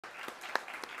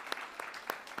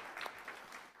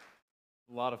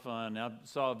A lot of fun. I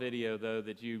saw a video though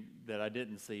that I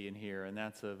didn't see in here, and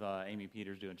that's of Amy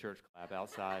Peters doing church clap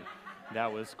outside.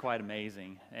 That was quite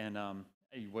amazing. And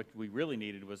what we really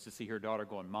needed was to see her daughter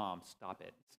going, "Mom, stop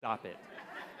it, stop it,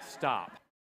 stop."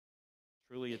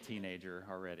 Truly a teenager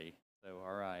already. So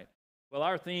all right. Well,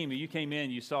 our theme. You came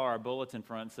in, you saw our bulletin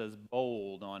front says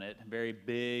 "bold" on it, very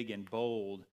big and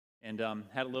bold. And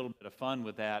had a little bit of fun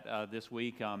with that this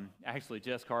week. Actually,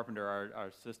 Jess Carpenter, our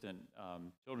assistant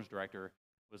children's director,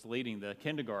 was leading the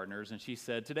kindergartners, and she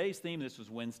said, today's theme, this was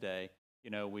Wednesday,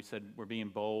 we said we're being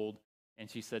bold, and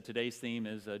she said, today's theme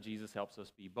is Jesus helps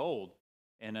us be bold.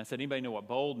 And I said, anybody know what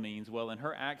bold means? Well, in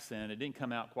her accent, it didn't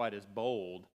come out quite as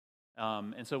bold.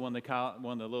 And so when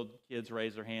the little kids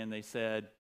raised their hand, they said,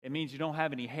 it means you don't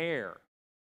have any hair.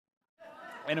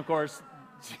 And of course,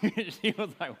 she was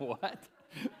like, what?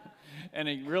 And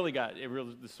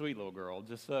the sweet little girl,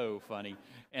 just so funny,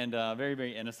 and very,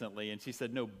 very innocently. And she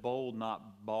said, no, bold,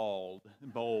 not bald,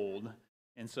 bold.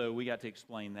 And so we got to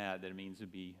explain that it means to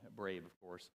be brave, of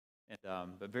course, and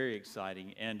but very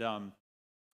exciting. And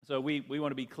so we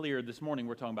want to be clear this morning.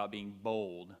 We're talking about being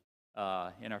bold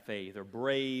in our faith, or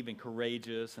brave and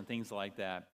courageous and things like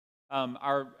that.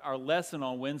 Our lesson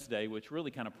on Wednesday, which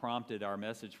really kind of prompted our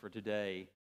message for today,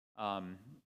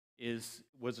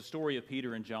 was a story of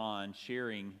Peter and John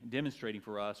demonstrating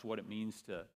for us what it means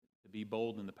to be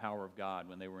bold in the power of God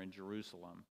when they were in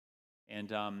Jerusalem.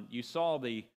 And you saw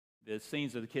the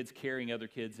scenes of the kids carrying other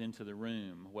kids into the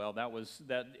room. Well,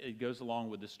 it goes along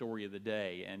with the story of the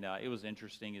day, and it was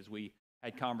interesting as we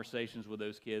had conversations with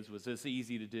those kids. Was this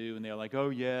easy to do? And they were like, oh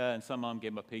yeah. And some of them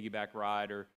gave them a piggyback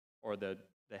ride, or the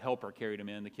helper carried them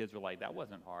in. The kids were like, that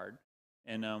wasn't hard.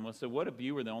 And so what if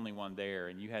you were the only one there,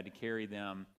 and you had to carry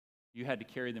them? You had to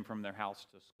carry them from their house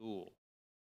to school.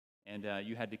 And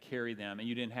you had to carry them, and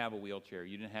you didn't have a wheelchair.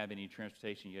 You didn't have any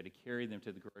transportation. You had to carry them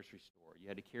to the grocery store. You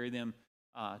had to carry them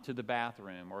to the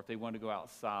bathroom, or if they wanted to go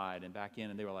outside and back in,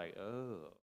 and they were like,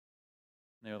 oh.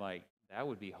 And they were like, that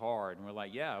would be hard. And we're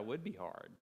like, yeah, it would be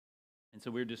hard. And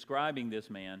so we're describing this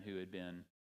man who had been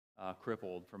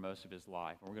crippled for most of his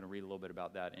life. And we're going to read a little bit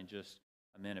about that in just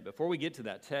a minute. Before we get to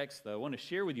that text, though, I want to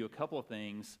share with you a couple of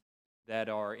things that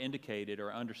are indicated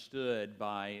or understood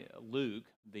by Luke,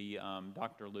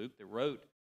 Dr. Luke, that wrote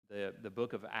the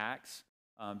book of Acts.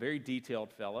 Very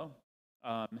detailed fellow.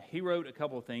 He wrote a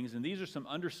couple of things, and these are some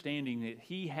understanding that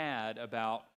he had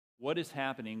about what is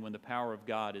happening when the power of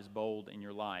God is bold in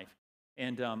your life.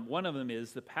 And one of them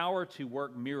is the power to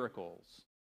work miracles.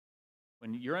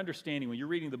 When you're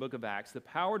reading the book of Acts, the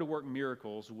power to work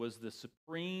miracles was the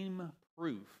supreme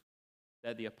proof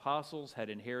that the apostles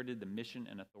had inherited the mission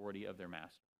and authority of their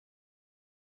master.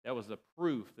 That was the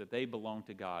proof that they belonged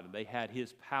to God, and they had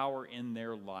His power in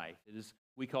their life.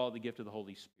 We call it the gift of the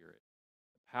Holy Spirit,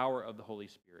 the power of the Holy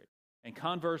Spirit. And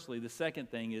conversely, the second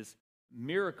thing is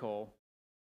miracle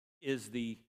is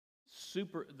the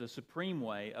supreme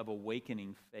way of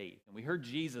awakening faith. And we heard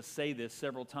Jesus say this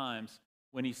several times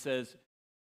when He says,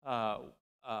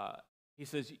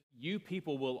 you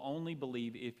people will only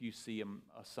believe if you see a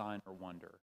sign or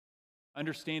wonder.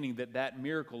 Understanding that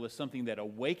miracle is something that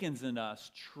awakens in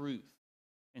us truth.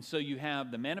 And so you have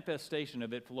the manifestation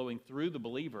of it flowing through the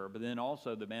believer, but then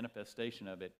also the manifestation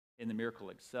of it in the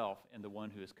miracle itself and the one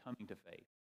who is coming to faith.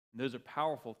 And those are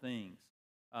powerful things.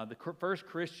 The first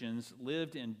Christians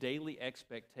lived in daily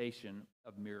expectation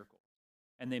of miracles.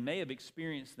 And they may have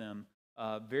experienced them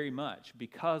very much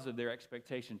because of their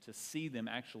expectation to see them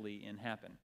actually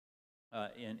happen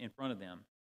in front of them.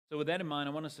 So with that in mind,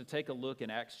 I want us to take a look in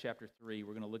Acts chapter 3.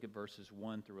 We're going to look at verses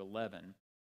 1 through 11.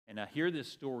 And hear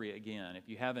this story again. If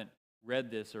you haven't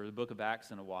read this or the book of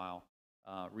Acts in a while,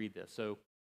 read this. So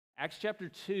Acts chapter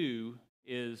 2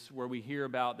 is where we hear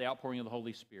about the outpouring of the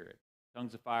Holy Spirit.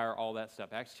 Tongues of fire, all that stuff.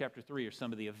 Acts chapter 3 are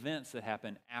some of the events that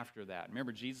happen after that.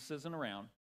 Remember, Jesus isn't around.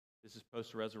 This is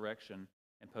post-resurrection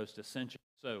and post-ascension.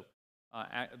 So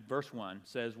verse 1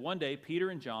 says, one day Peter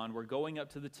and John were going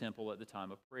up to the temple at the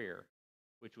time of prayer,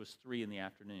 which was 3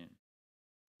 p.m.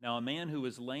 Now a man who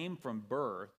was lame from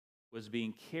birth was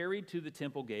being carried to the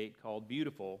temple gate called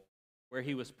Beautiful, where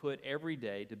he was put every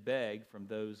day to beg from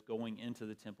those going into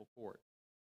the temple court.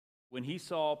 When he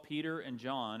saw Peter and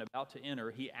John about to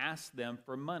enter, he asked them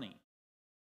for money.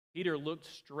 Peter looked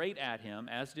straight at him,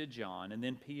 as did John, and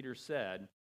then Peter said,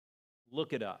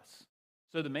 look at us.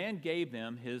 So the man gave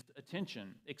them his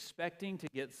attention, expecting to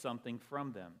get something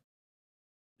from them.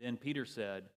 Then Peter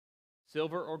said,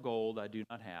 silver or gold I do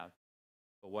not have,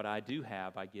 but what I do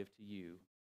have I give to you.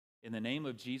 In the name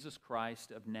of Jesus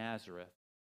Christ of Nazareth,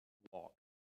 walk.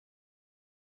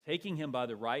 Taking him by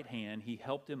the right hand, he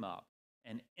helped him up,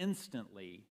 and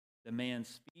instantly the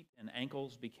man's feet and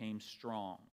ankles became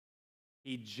strong.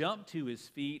 He jumped to his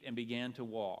feet and began to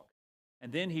walk.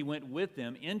 And then he went with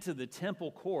them into the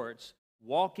temple courts,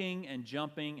 walking and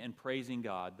jumping and praising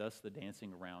God. Thus the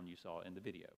dancing around you saw in the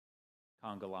video,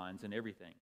 conga lines and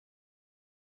everything.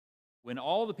 When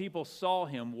all the people saw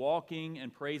him walking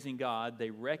and praising God, they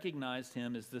recognized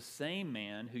him as the same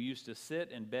man who used to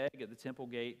sit and beg at the temple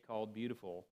gate called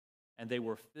Beautiful, and they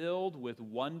were filled with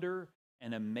wonder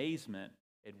and amazement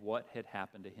at what had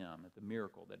happened to him, at the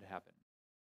miracle that had happened.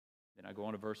 Then I go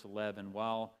on to verse 11.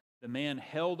 While the man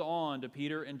held on to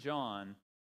Peter and John,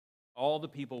 all the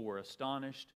people were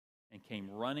astonished and came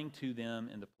running to them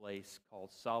in the place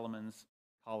called Solomon's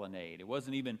Colonnade. It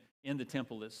wasn't even in the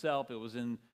temple itself, it was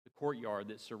in the courtyard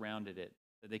that surrounded it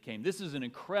that they came. This is an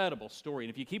incredible story.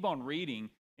 And if you keep on reading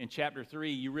in chapter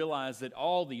 3, you realize that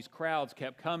all these crowds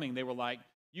kept coming. They were like,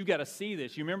 you got to see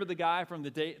this. You remember the guy from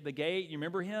the gate? You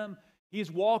remember him?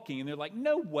 He's walking. And they're like,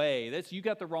 no way. You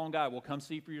got the wrong guy. Well, come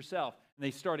see for yourself. And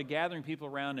they started gathering people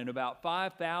around. And about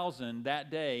 5,000 that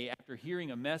day, after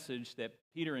hearing a message that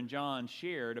Peter and John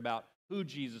shared about who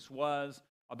Jesus was,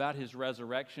 about his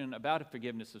resurrection, about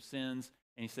forgiveness of sins,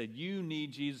 and he said, you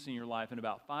need Jesus in your life. And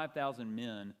about 5,000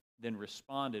 men then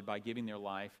responded by giving their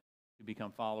life to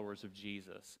become followers of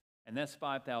Jesus. And that's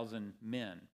 5,000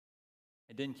 men.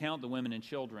 It didn't count the women and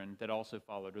children that also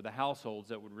followed, or the households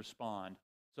that would respond.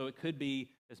 So it could be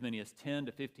as many as 10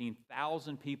 to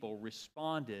 15,000 people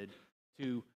responded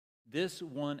to this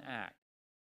one act,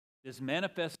 this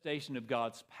manifestation of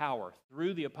God's power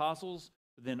through the apostles,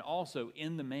 but then also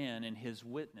in the man and his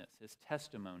witness, his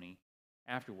testimony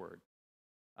afterward.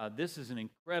 This is an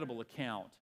incredible account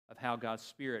of how God's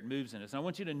Spirit moves in us. And I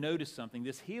want you to notice something.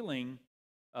 This healing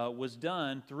was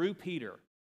done through Peter,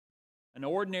 an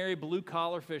ordinary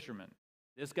blue-collar fisherman.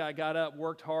 This guy got up,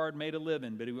 worked hard, made a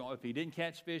living, but if he didn't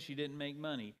catch fish, he didn't make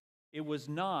money. It was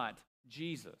not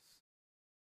Jesus.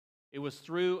 It was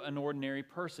through an ordinary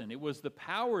person. It was the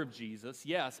power of Jesus,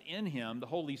 yes, in him, the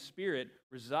Holy Spirit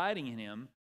residing in him,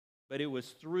 but it was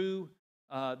through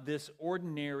this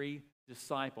ordinary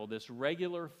disciple, this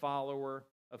regular follower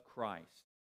of Christ.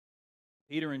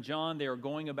 Peter and John, they are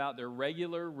going about their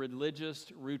regular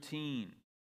religious routine.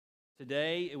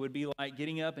 Today, it would be like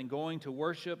getting up and going to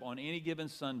worship on any given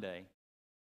Sunday.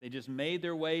 They just made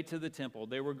their way to the temple.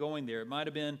 They were going there. It might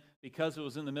have been because it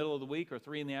was in the middle of the week or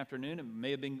 3 in the afternoon. It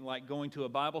may have been like going to a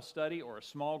Bible study or a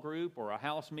small group or a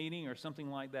house meeting or something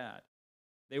like that.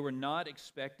 They were not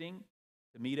expecting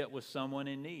to meet up with someone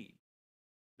in need.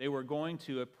 They were going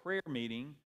to a prayer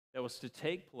meeting that was to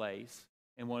take place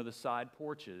in one of the side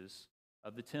porches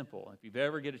of the temple. If you've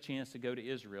ever get a chance to go to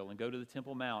Israel and go to the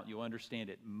Temple Mount, you'll understand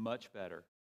it much better.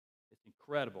 It's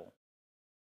incredible.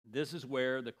 This is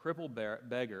where the crippled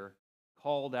beggar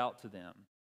called out to them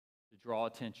to draw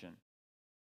attention.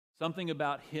 Something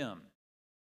about him.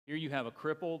 Here you have a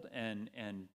crippled and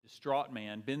distraught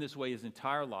man, been this way his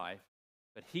entire life,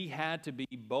 but he had to be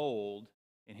bold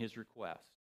in his request.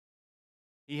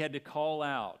 He had to call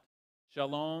out,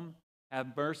 Shalom,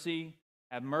 have mercy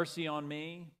on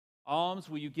me. Alms,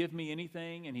 will you give me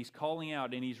anything? And he's calling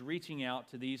out and he's reaching out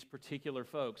to these particular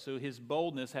folks. So his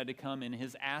boldness had to come in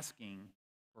his asking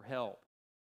for help.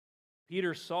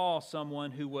 Peter saw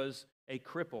someone who was a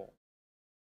cripple,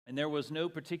 and there was no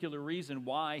particular reason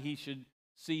why he should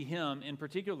see him in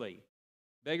particularly.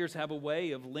 Beggars have a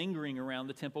way of lingering around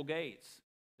the temple gates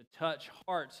to touch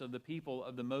hearts of the people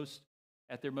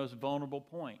at their most vulnerable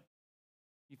point.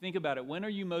 You think about it, when are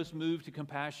you most moved to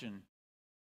compassion?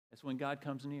 That's when God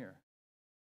comes near.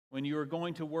 When you are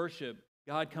going to worship,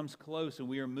 God comes close and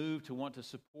we are moved to want to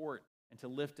support and to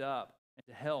lift up and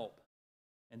to help.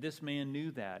 And this man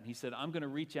knew that. And he said, I'm going to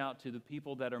reach out to the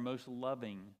people that are most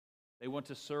loving. They want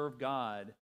to serve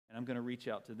God, and I'm going to reach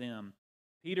out to them.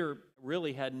 Peter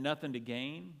really had nothing to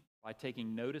gain by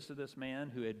taking notice of this man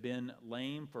who had been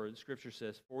lame for, the Scripture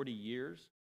says, 40 years.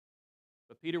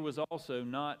 But Peter was also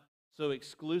not so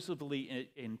exclusively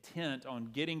intent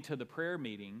on getting to the prayer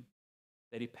meeting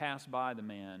that he passed by the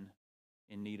man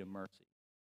in need of mercy.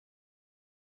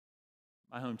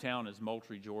 My hometown is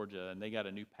Moultrie, Georgia, and they got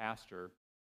a new pastor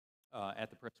at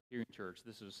the Presbyterian Church.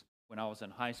 This was when I was in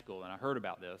high school, and I heard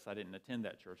about this. I didn't attend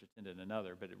that church, I attended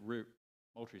another, but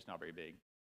Moultrie's not very big.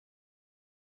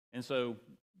 And so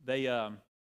the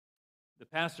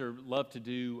pastor loved to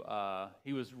do,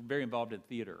 he was very involved in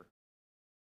theater.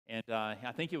 And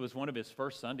I think it was one of his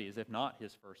first Sundays, if not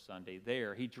his first Sunday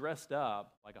there, he dressed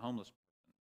up like a homeless person.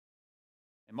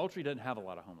 And Moultrie doesn't have a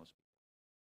lot of homeless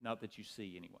people, not that you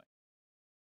see anyway.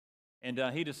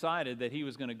 And he decided that he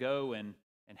was going to go and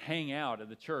hang out at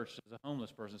the church as a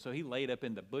homeless person. So he laid up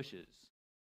in the bushes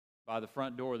by the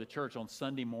front door of the church on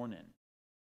Sunday morning.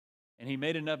 And he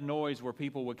made enough noise where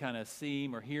people would kind of see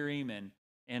him or hear him,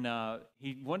 and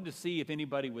he wanted to see if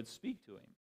anybody would speak to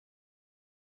him.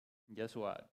 And guess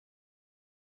what?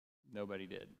 Nobody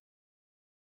did.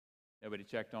 Nobody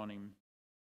checked on him,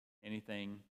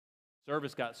 anything.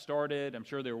 Service got started. I'm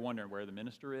sure they were wondering where the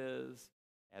minister is.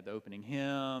 Had the opening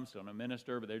hymn, still no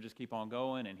minister, but they just keep on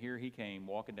going. And here he came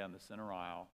walking down the center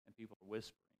aisle, and people were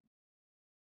whispering,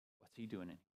 "What's he doing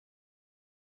in here?"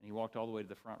 And he walked all the way to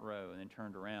the front row and then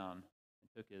turned around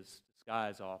and took his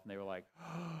disguise off, and they were like,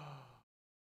 "Oh."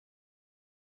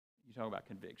 You talk about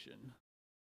conviction.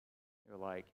 They were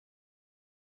like,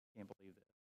 "Can't believe this."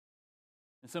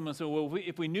 And someone said, "Well,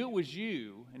 if we knew it was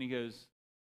you," and he goes,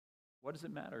 "What does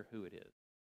it matter who it is?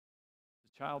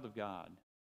 It's a child of God.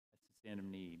 That's the stand of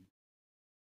need."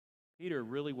 Peter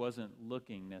really wasn't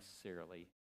looking necessarily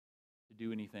to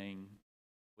do anything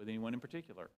with anyone in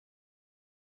particular.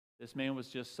 This man was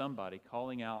just somebody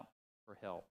calling out for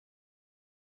help.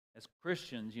 As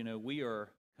Christians, we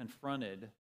are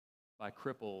confronted by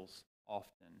cripples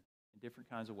often in different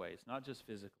kinds of ways, not just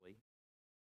physically.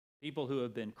 People who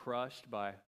have been crushed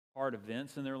by hard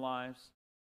events in their lives,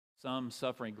 some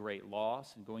suffering great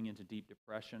loss and going into deep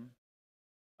depression.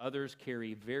 Others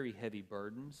carry very heavy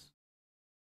burdens.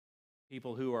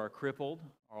 People who are crippled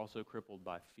are also crippled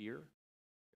by fear,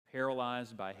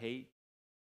 paralyzed by hate.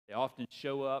 They often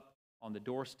show up on the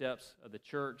doorsteps of the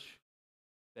church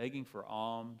begging for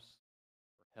alms,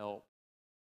 for help,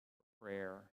 for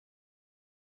prayer,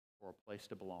 for a place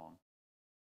to belong.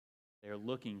 They are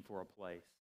looking for a place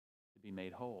to be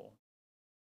made whole.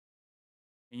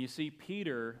 And you see,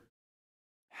 Peter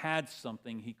had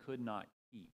something he could not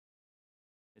keep.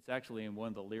 It's actually in one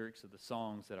of the lyrics of the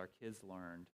songs that our kids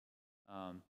learned.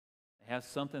 It has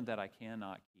something that I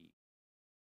cannot keep.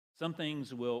 Some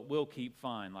things will keep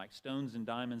fine, like stones and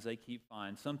diamonds, they keep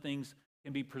fine. Some things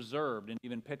can be preserved and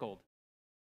even pickled.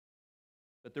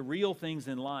 But the real things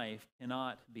in life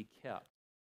cannot be kept.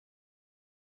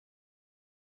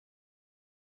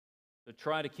 So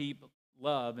try to keep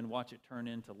love and watch it turn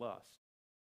into lust.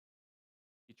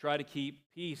 You try to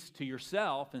keep peace to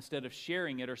yourself instead of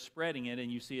sharing it or spreading it,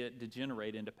 and you see it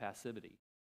degenerate into passivity.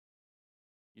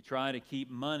 You try to keep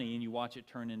money, and you watch it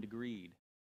turn into greed.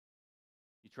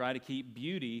 You try to keep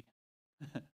beauty,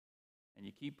 and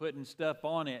you keep putting stuff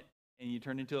on it, and you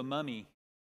turn into a mummy.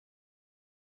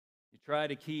 You try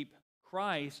to keep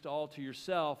Christ all to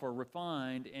yourself or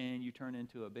refined, and you turn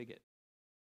into a bigot.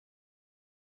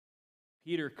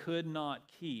 Peter could not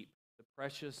keep the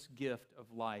precious gift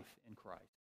of life in Christ.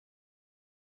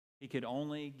 He could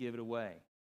only give it away.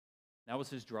 That was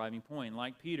his driving point.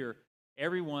 Like Peter,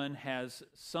 everyone has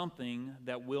something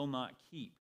that will not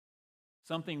keep,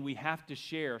 something we have to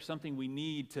share, something we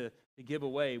need to give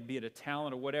away, be it a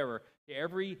talent or whatever. To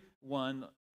everyone,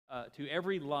 to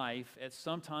every life, at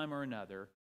some time or another,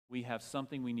 we have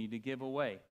something we need to give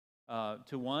away.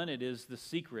 To one, it is the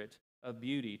secret of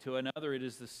beauty. To another, it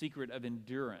is the secret of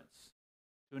endurance.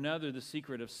 To another, the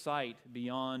secret of sight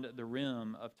beyond the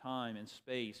rim of time and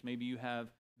space. Maybe you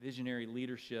have visionary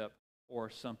leadership or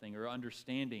something, or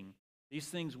understanding. These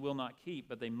things will not keep,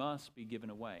 but they must be given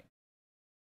away.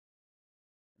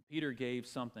 And Peter gave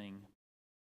something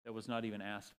that was not even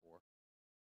asked for.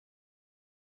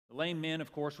 The lame man,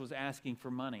 of course, was asking for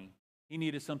money. He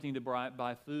needed something to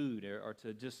buy food or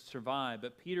to just survive,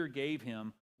 but Peter gave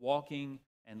him walking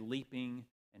and leaping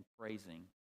and praising.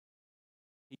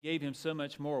 He gave him so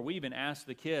much more. We even asked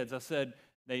the kids. I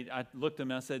looked at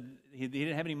them and I said, he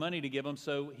didn't have any money to give them,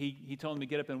 so he told them to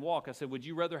get up and walk. I said, would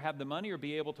you rather have the money or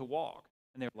be able to walk?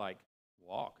 And they were like,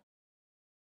 walk.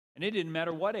 And it didn't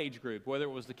matter what age group, whether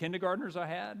it was the kindergartners I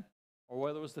had or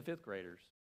whether it was the fifth graders.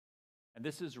 And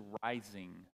this is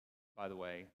rising, by the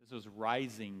way. This was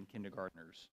rising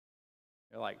kindergartners.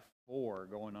 They're like 4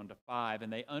 going on to 5,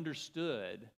 and they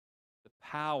understood the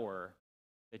power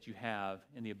that you have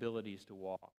in the abilities to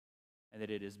walk, and that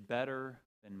it is better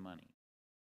than money.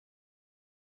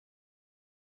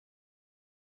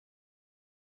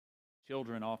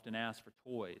 Children often ask for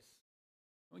toys.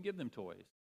 Don't give them toys,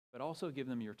 but also give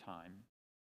them your time.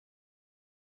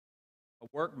 A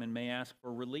workman may ask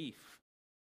for relief.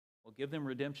 Well, give them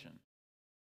redemption.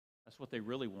 That's what they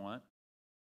really want.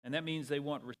 And that means they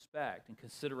want respect and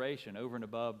consideration over and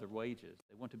above their wages.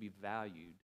 They want to be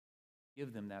valued.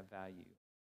 Give them that value.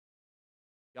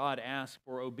 God asks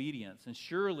for obedience, and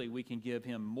surely we can give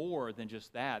him more than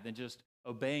just that, than just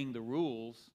obeying the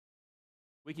rules.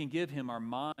 We can give him our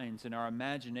minds and our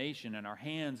imagination and our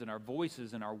hands and our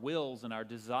voices and our wills and our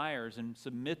desires and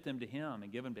submit them to him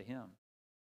and give them to him.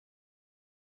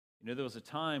 You know, there was a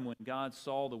time when God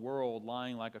saw the world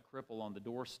lying like a cripple on the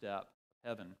doorstep of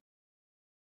heaven.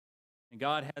 And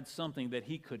God had something that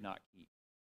he could not keep.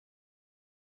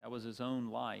 That was his own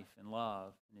life and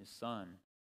love and his Son,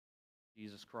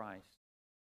 Jesus Christ.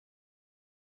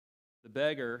 The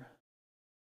beggar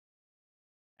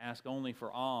asked only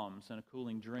for alms and a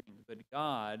cooling drink, but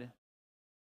God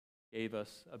gave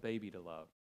us a baby to love,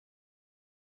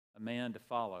 a man to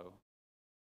follow,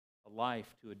 a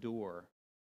life to adore,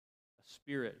 a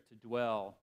spirit to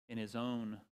dwell in his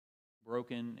own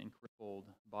broken and crippled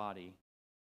body,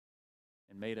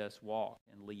 and made us walk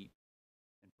and leap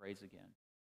and praise again.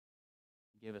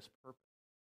 He gave us purpose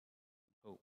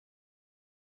and hope.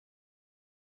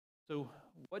 So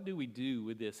what do we do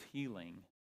with this healing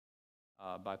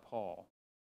by Paul?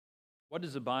 What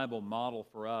does the Bible model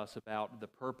for us about the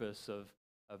purpose of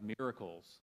miracles?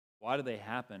 Why do they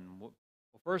happen? Well,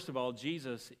 first of all,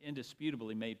 Jesus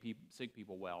indisputably made sick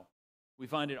people well. We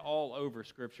find it all over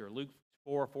Scripture. Luke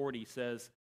 4:40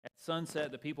 says, "At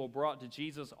sunset the people brought to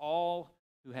Jesus all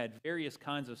who had various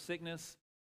kinds of sickness,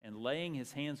 and laying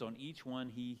his hands on each one,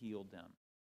 he healed them."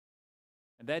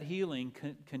 And that healing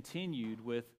continued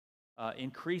with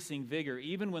increasing vigor,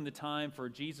 even when the time for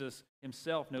Jesus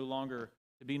himself no longer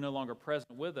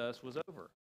present with us was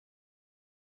over.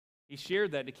 He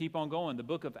shared that to keep on going. The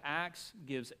book of Acts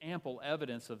gives ample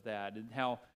evidence of that, and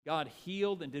how God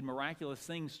healed and did miraculous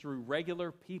things through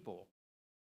regular people.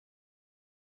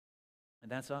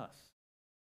 And that's us.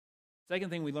 Second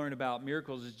thing we learn about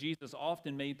miracles is Jesus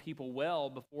often made people well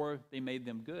before they made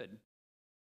them good.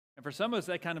 And for some of us,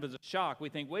 that kind of is a shock. We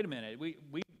think, wait a minute,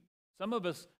 some of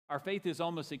us, our faith is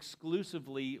almost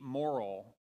exclusively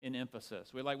moral in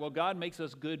emphasis. We're like, well, God makes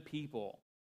us good people.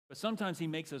 But sometimes he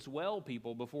makes us well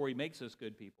people before he makes us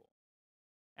good people.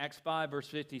 Acts 5, verse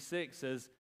 56 says,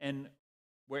 "And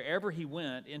wherever he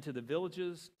went, into the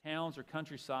villages, towns, or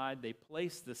countryside, they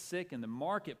placed the sick in the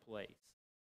marketplace.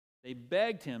 They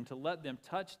begged him to let them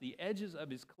touch the edges of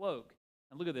his cloak."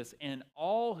 And look at this. "And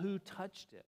all who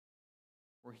touched it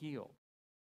were healed."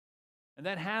 And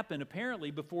that happened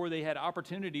apparently before they had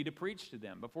opportunity to preach to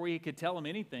them, before he could tell them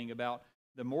anything about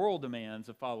the moral demands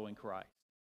of following Christ.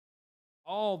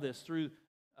 All this through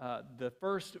the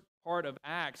first part of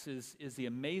Acts is the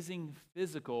amazing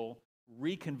physical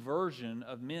reconversion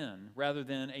of men rather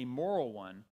than a moral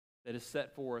one that is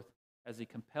set forth as a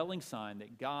compelling sign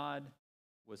that God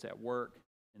was at work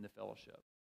in the fellowship.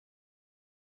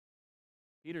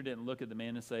 Peter didn't look at the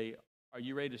man and say, "Are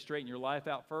you ready to straighten your life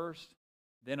out first?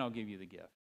 Then I'll give you the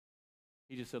gift."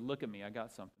 He just said, "Look at me, I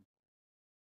got something.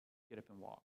 Get up and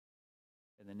walk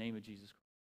in the name of Jesus Christ."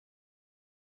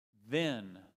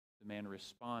 Then the man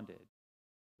responded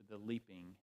with the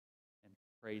leaping and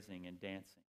praising and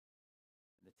dancing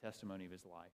and the testimony of his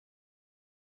life.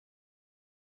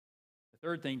 The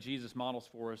third thing Jesus models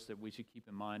for us that we should keep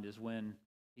in mind is when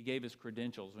he gave his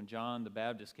credentials. When John the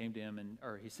Baptist came to him,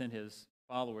 or he sent his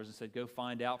followers and said, "Go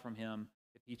find out from him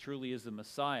if he truly is the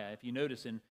Messiah." If you notice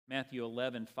in Matthew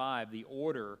 11:5, the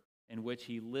order in which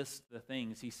he lists the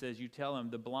things, he says, "You tell him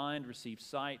the blind receive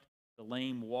sight, the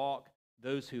lame walk,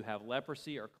 those who have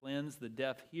leprosy are cleansed, the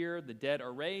deaf hear, the dead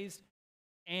are raised,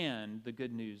 and the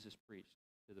good news is preached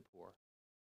to the poor."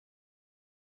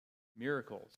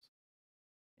 Miracles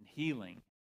and healing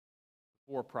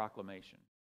before proclamation.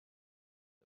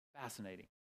 Fascinating.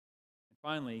 And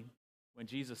finally, when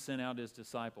Jesus sent out his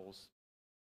disciples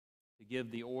to give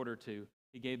the order to,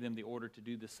 he gave them the order to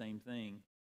do the same thing.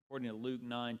 According to Luke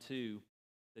 9:2,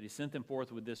 that he sent them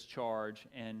forth with this charge,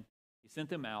 and he sent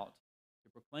them out to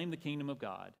proclaim the kingdom of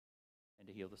God and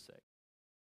to heal the sick.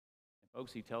 And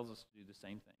folks, he tells us to do the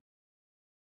same thing.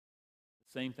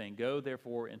 The same thing. "Go,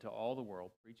 therefore, into all the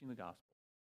world, preaching the gospel,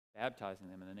 baptizing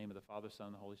them in the name of the Father, Son,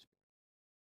 and the Holy Spirit."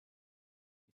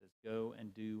 He says, go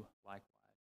and do likewise.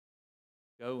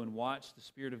 Go and watch the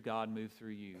Spirit of God move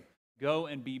through you. Go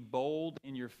and be bold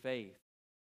in your faith,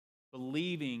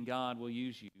 believing God will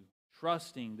use you,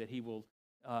 trusting that he will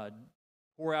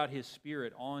pour out his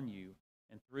Spirit on you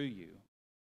and through you.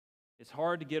 It's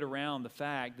hard to get around the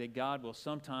fact that God will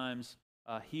sometimes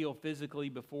heal physically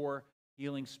before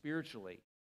healing spiritually.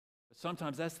 But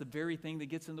sometimes that's the very thing that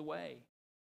gets in the way.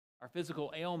 Our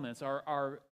physical ailments,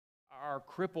 our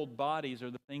crippled bodies are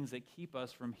the things that keep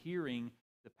us from hearing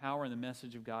the power and the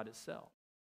message of God itself.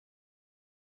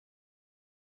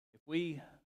 If we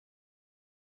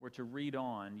were to read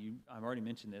on, I've already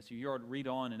mentioned this, you already read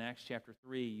on in Acts chapter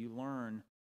 3, you learn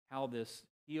how this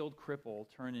healed cripple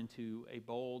turned into a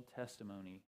bold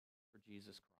testimony for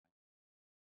Jesus Christ.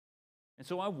 And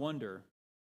so I wonder,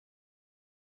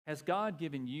 has God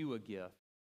given you a gift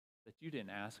that you didn't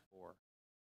ask for?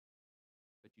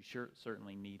 but you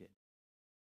certainly need it?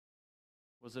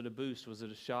 Was it a boost? Was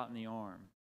it a shot in the arm?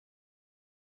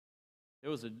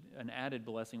 There was an added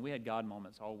blessing. We had God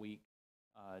moments all week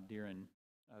during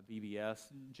VBS.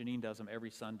 Janine does them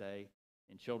every Sunday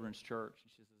in children's church. She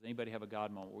says, does anybody have a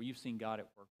God moment where you've seen God at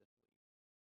work this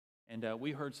week? And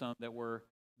we heard some that were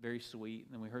very sweet,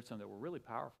 and then we heard some that were really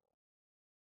powerful.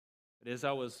 But as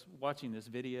I was watching this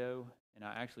video, and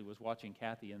I actually was watching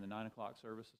Kathy in the 9 o'clock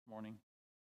service this morning,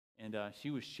 and she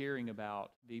was sharing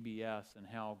about VBS and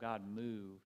how God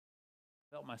moved,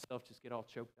 I felt myself just get all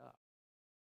choked up,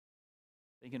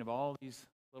 thinking of all these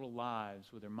little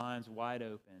lives with their minds wide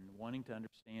open, wanting to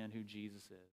understand who Jesus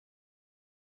is,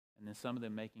 and then some of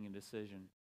them making a decision.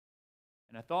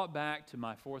 And I thought back to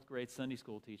my 4th grade Sunday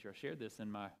school teacher. I shared this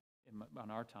on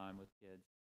our time with kids.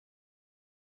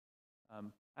 I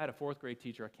had a 4th grade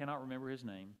teacher. I cannot remember his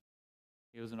name.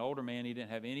 He was an older man. He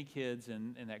didn't have any kids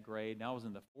in that grade. And I was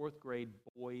in the 4th grade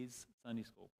boys Sunday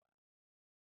school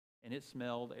class. And it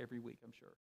smelled every week, I'm sure.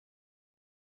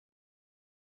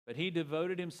 But he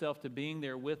devoted himself to being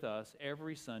there with us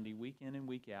every Sunday, week in and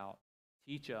week out,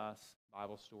 teach us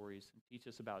Bible stories and teach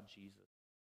us about Jesus.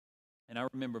 And I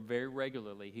remember very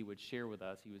regularly he would share with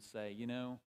us, he would say,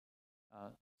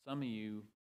 some of you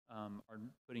are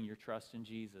putting your trust in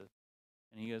Jesus.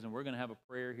 And he goes, and we're going to have a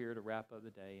prayer here to wrap up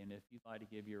the day. And if you'd like to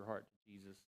give your heart to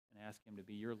Jesus and ask him to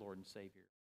be your Lord and Savior,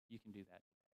 you can do that.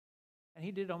 And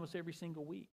he did it almost every single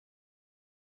week.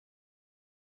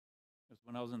 It was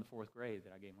when I was in the 4th grade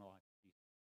that I gave my life to Jesus.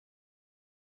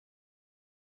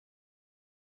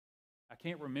 I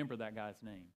can't remember that guy's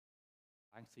name.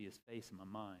 I can see his face in my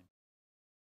mind.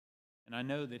 And I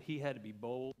know that he had to be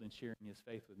bold in sharing his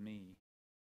faith with me.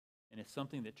 And it's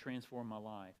something that transformed my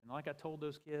life. And like I told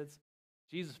those kids,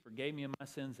 Jesus forgave me of my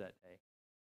sins that day.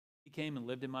 He came and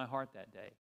lived in my heart that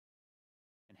day.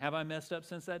 And have I messed up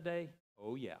since that day?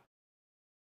 Oh, yeah.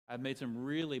 I've made some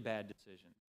really bad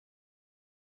decisions.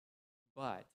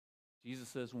 But Jesus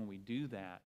says when we do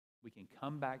that, we can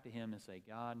come back to him and say,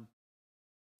 God, I'm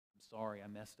sorry, I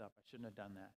messed up. I shouldn't have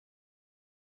done that.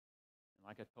 And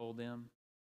like I told them,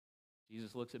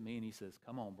 Jesus looks at me and he says,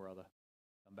 come on, brother,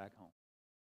 come back home.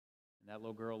 And that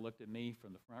little girl looked at me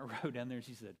from the front row down there and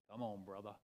she said, come on, brother.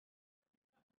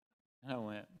 And I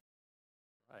went,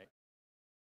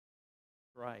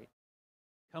 right.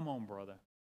 Come on, brother.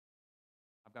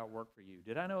 I've got work for you.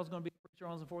 Did I know I was going to be a preacher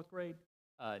when I was in 4th grade?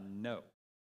 No.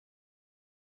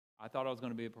 I thought I was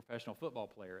going to be a professional football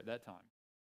player at that time.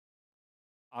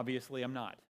 Obviously, I'm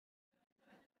not.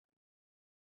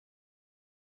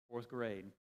 4th grade.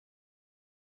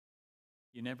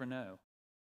 You never know.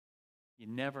 You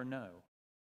never know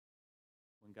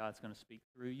when God's going to speak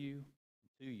through you and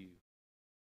to you.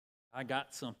 I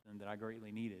got something that I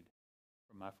greatly needed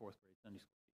from my 4th grade Sunday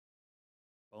school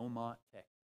teacher. Beaumont,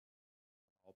 Texas,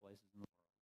 of all places in the world,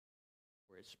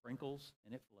 where it sprinkles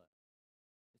and it floods.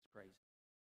 It's crazy.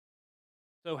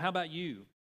 So how about you?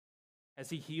 Has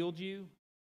he healed you?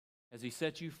 Has he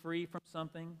set you free from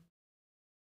something?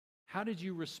 How did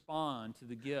you respond to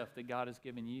the gift that God has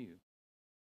given you?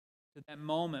 To that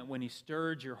moment when he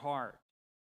stirred your heart,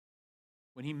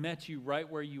 when he met you right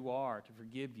where you are to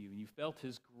forgive you, and you felt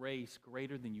his grace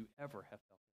greater than you ever have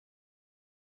felt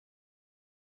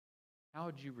it. How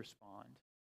would you respond?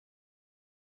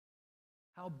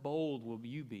 How bold will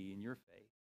you be in your faith?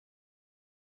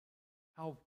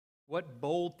 What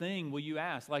bold thing will you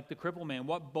ask? Like the crippled man,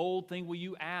 what bold thing will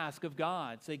you ask of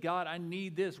God? Say, God, I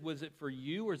need this. Was it for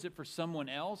you or is it for someone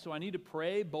else? So I need to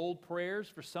pray bold prayers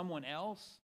for someone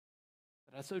else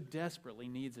that I so desperately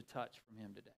needs a touch from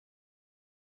him today.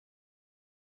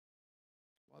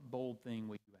 What bold thing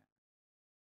will you ask?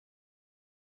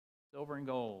 Silver and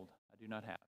gold I do not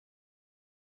have.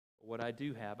 But what I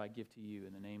do have, I give to you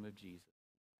in the name of Jesus.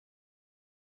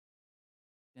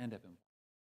 Stand up and walk.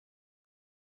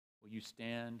 Will you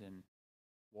stand and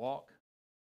walk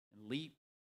and leap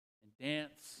and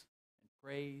dance and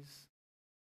praise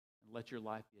and let your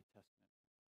life be a testament?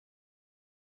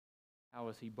 How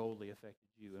has he boldly affected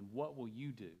you? And what will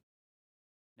you do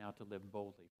now to live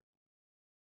boldly?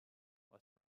 Let's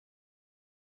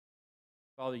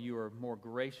pray. Father, you are more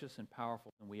gracious and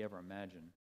powerful than we ever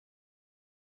imagined.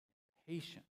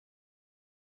 Patient.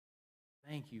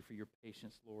 Thank you for your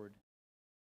patience, Lord,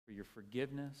 for your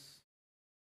forgiveness.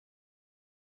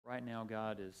 Right now,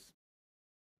 God, as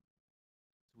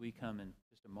we come in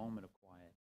just a moment of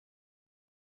quiet,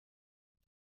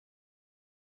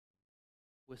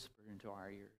 whisper into our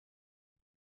ears.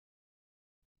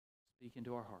 Speak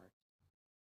into our hearts.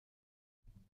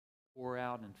 Pour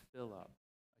out and fill up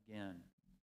again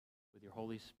with your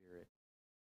Holy Spirit,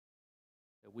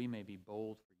 that we may be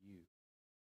bold for you.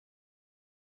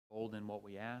 bold in what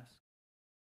we ask,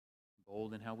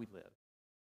 bold in how we live.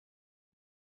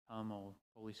 Come, O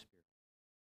Holy Spirit,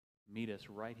 meet us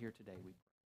right here today, we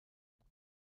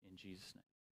pray. In Jesus' name.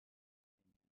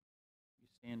 You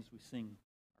stand as we sing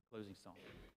our closing song.